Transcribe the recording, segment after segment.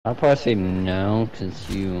I'll probably say no, cause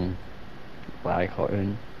you lag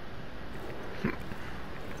hard.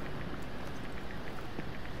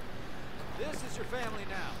 This is your family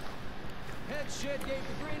now. Head shed gave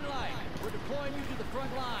the green light. We're deploying you to the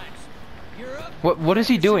front lines. You're up. What is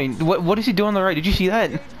he doing? What is he doing on the right? Did you see that?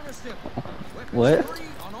 What?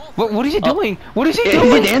 What is he doing? What is he Is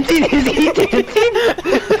doing? he dancing? Is he dancing?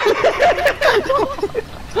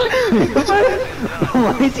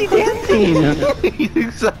 Why is he dancing? He's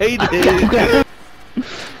excited.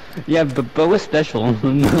 Yeah, but we're special.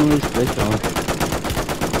 We're special.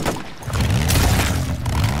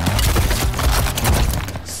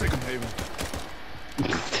 Sick of Haven.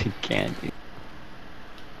 Can't.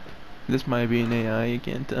 This might be an AI, you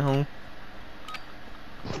can't tell.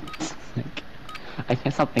 I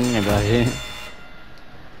can't stop thinking about it.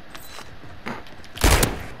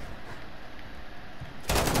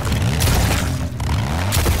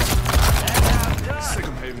 Sick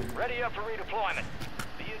of Haven. Ready up for redeployment.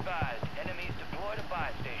 Be advised, enemies deployed a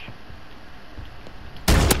buy station.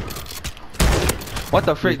 What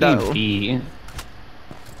the frick, though?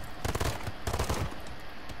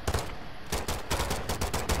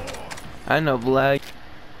 I know, Black.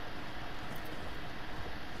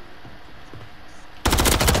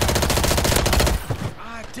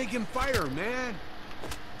 Taking fire, man.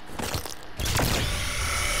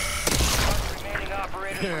 Remaining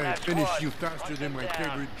operators from Yeah, that finish squad. you faster than my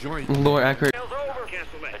favorite joint. Lord, accurate. Sales over.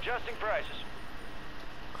 Cancel that. Adjusting prices.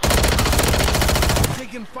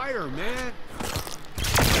 Taking fire, man.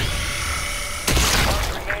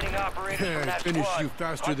 Remaining operators from Yeah, that finish squad. you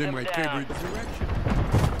faster Hunt than them my down. favorite direction.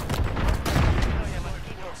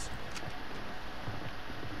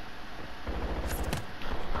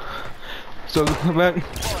 So, back.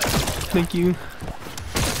 Thank you.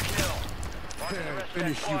 Yeah,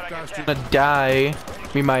 finish you faster. Gonna die.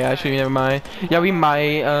 We might actually, never mind. Yeah, we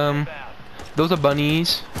might. Those are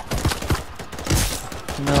bunnies.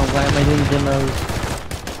 No, why am I doing demos?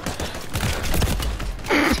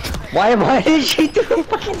 Why did she do a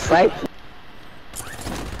fucking sniper?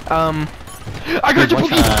 I got you,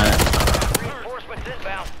 Pookie! Reinforcements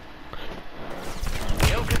inbound.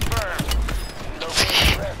 Kill confirmed. Locate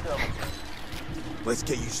the rest of them. Let's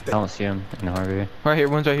get you I step. don't see him in the harbor. Right here,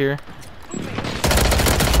 one's right here.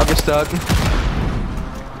 I'll get stuck.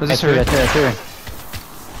 Was this her? That's her.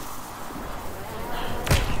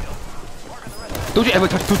 Don't you ever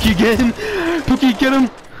touch Pookie again! Pookie, get him!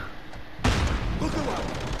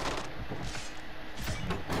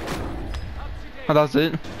 Oh, that's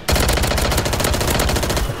it.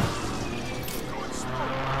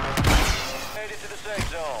 Made it to the safe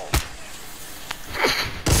zone.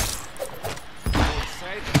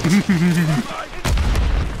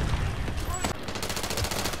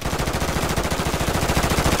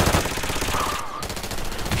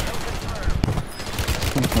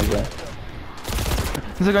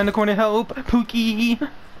 There's a guy in the corner, help! Pookie!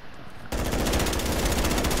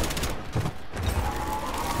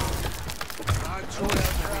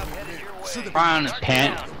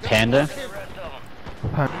 Panda?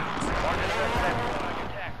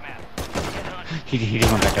 He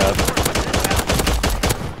just went back up.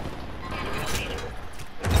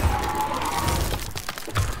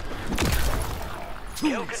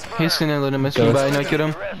 He's gonna let him miss me, but I know I killed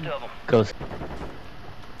him. Ghost.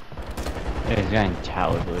 There's a guy in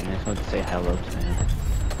tower, dude. I just want to say hello to him.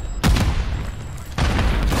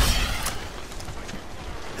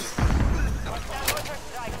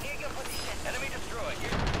 Enemy destroyed.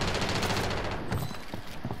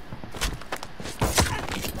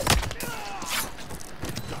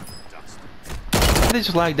 They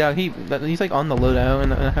just lagged out. He's like on the loadout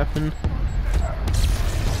and that happened.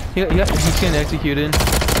 He's getting executed.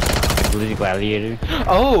 Blue gladiator.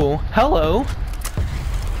 Oh, hello.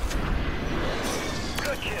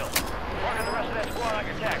 Good kill. Marking the rest of that squad on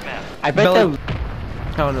your attack map. I bet Bella-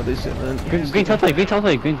 that Oh no, they said that. green telltale, green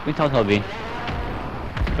telltale, green telltale B.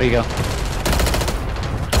 Where you go?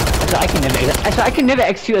 So I can never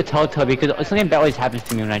execute a telltale because something bad always happens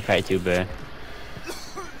to me when I try to, but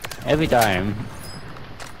every time.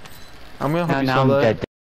 I'm gonna hope you Now saw I'm that. dead.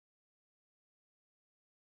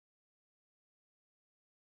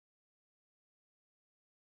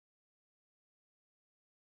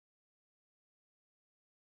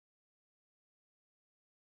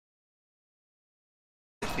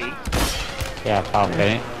 Yeah,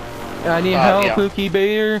 probably. I need help, yeah. Pookie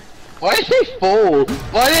Bear. Why did they fold?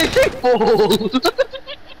 Why did they fold?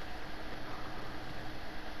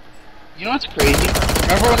 You know what's crazy?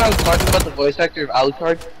 Remember when I was talking about the voice actor of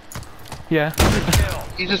Alucard? Yeah.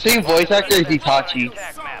 He's the same voice actor as Itachi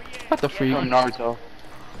What the freak? from Naruto.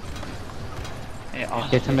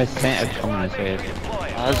 Get some percent of coming to it.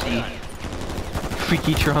 Ozzy.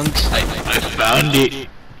 Freaky trunks. I found it.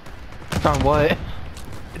 Found what?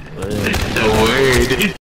 The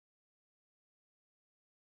word.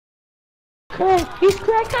 He's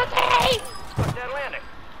cracked up. That landing.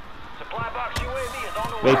 Supply box UAV is on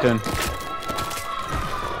the way. Wait for him.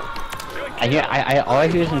 All I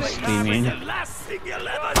hear is him screaming.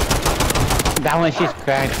 That one, she's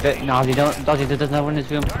cracked. No, Ozzy, don't. Ozzy, there's another one in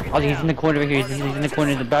this room. Ozzy, he's in the corner over here. He's in the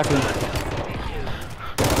corner of the back room.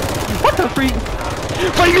 What the freak?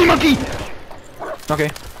 Fight me, monkey! Okay.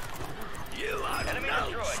 Enemy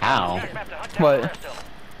destroyed. How? Map to hunt down What? the rest of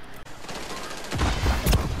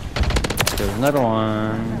them. There's another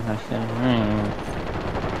one. I said,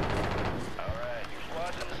 Alright, your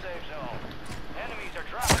squad's in the safe zone. Enemies are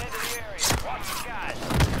dropping into the area. Watch the skies.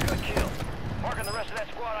 Good kill. Marking the rest of that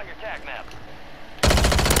squad on your tac map.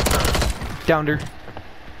 Downed her.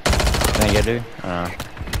 Can I get her?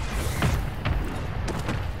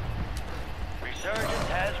 Resurgence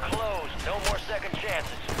has closed. No more second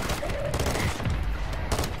chances.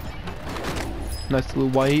 Nice little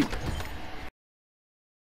wipe.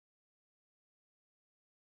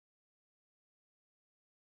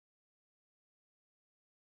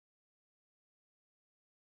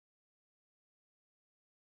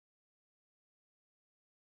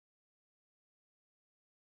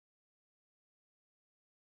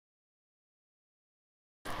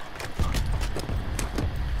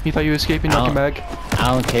 You thought you were escaping, knock him back. I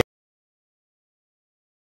don't care.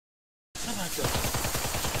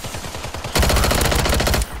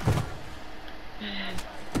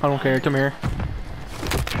 I don't care, come here.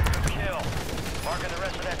 Kill. Marking the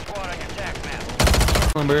rest of that squad on your tac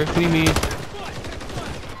map. Lumber, what do you mean?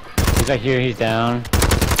 He's right here, he's down.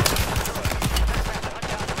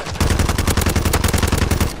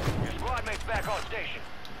 Your squad mates back on station.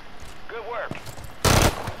 Good work.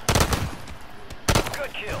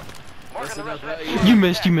 Good kill. Marking the rest of that squad. You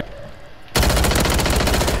missed, you missed.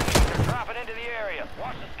 They're dropping into the area.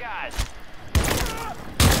 Watch the skies.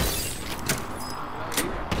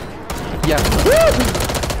 Yeah.